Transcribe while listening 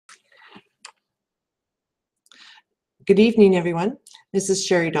Good evening, everyone. This is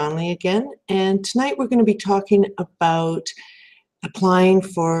Sherry Donnelly again, and tonight we're going to be talking about applying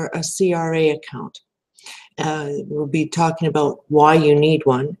for a CRA account. We'll be talking about why you need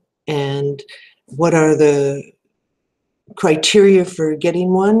one and what are the criteria for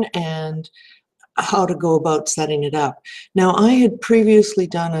getting one and how to go about setting it up. Now, I had previously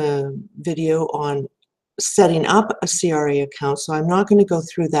done a video on setting up a CRA account, so I'm not going to go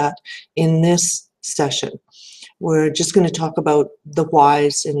through that in this session. We're just going to talk about the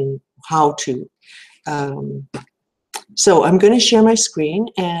whys and how to. So I'm going to share my screen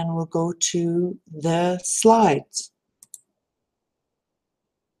and we'll go to the slides.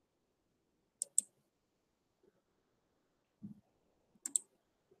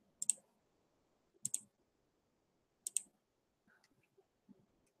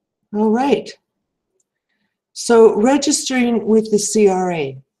 All right. So registering with the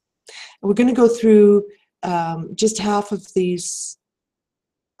CRA. We're going to go through just half of these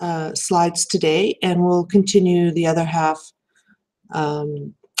slides today, and we'll continue the other half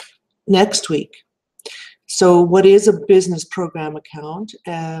next week. So what is a business program account?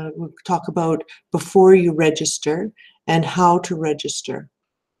 We'll talk about before you register and how to register.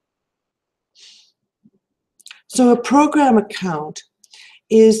 So a program account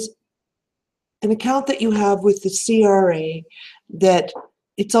is an account that you have with the CRA that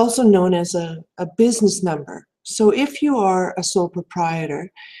it's also known as a business number. So if you are a sole proprietor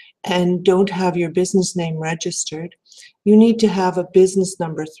and don't have your business name registered, you need to have a business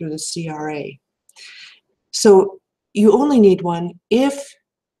number through the CRA. So you only need one if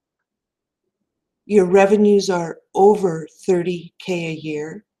your revenues are over 30K a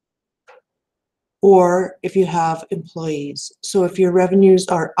year, or if you have employees. So if your revenues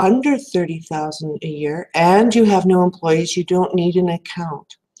are under 30,000 a year and you have no employees, you don't need an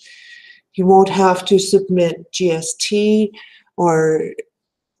account. You won't have to submit GST or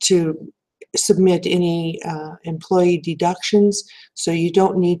to submit any employee deductions, so you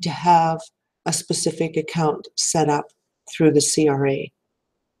don't need to have a specific account set up through the CRA.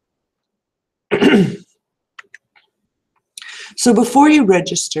 So before you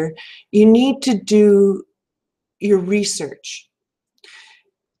register, you need to do your research,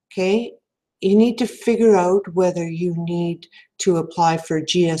 okay? You need to figure out whether you need to apply for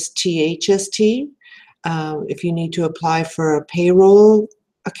GST, HST, if you need to apply for a payroll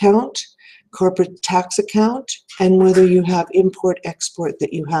account, corporate tax account, and whether you have import-export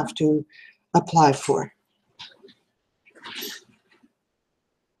that you have to apply for.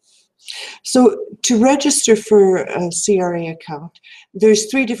 So to register for a CRA account, there's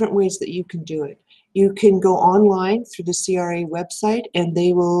 3 different ways that you can do it. You can go online through the CRA website and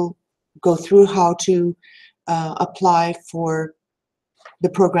they will go through how to apply for the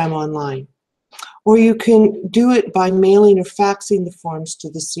program online. Or you can do it by mailing or faxing the forms to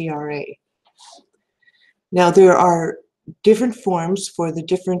the CRA. Now there are different forms for the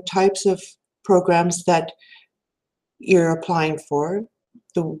different types of programs that you're applying for.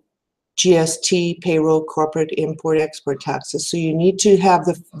 The GST, payroll, corporate, import, export taxes. So you need to have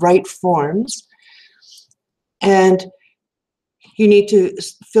the right forms and you need to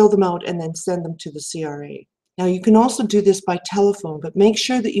fill them out and then send them to the CRA. Now you can also do this by telephone, but make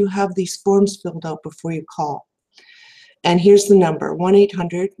sure that you have these forms filled out before you call. And here's the number,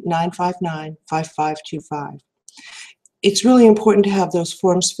 1-800-959-5525. It's really important to have those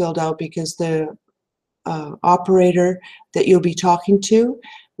forms filled out because the operator that you'll be talking to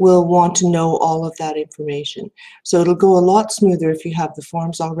will want to know all of that information. So it'll go a lot smoother if you have the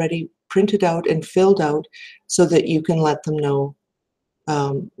forms already printed out and filled out so that you can let them know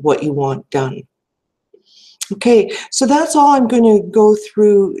what you want done. Okay, so that's all I'm going to go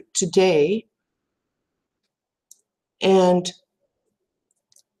through today. And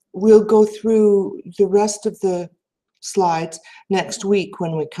we'll go through the rest of the slides next week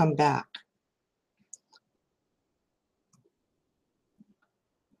when we come back.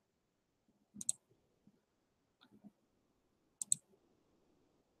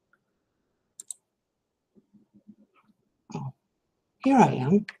 Oh, here I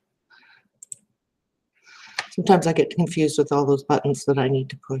am. Sometimes I get confused with all those buttons that I need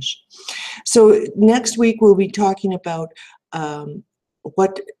to push. So next week we'll be talking about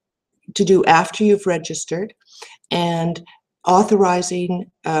what to do after you've registered and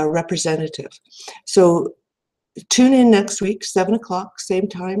authorizing a representative. So tune in next week, 7 o'clock, same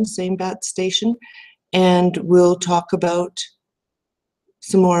time, same bat station, and we'll talk about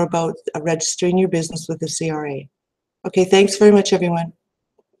some more about registering your business with the CRA. Okay, thanks very much, everyone.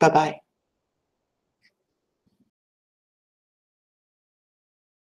 Bye-bye.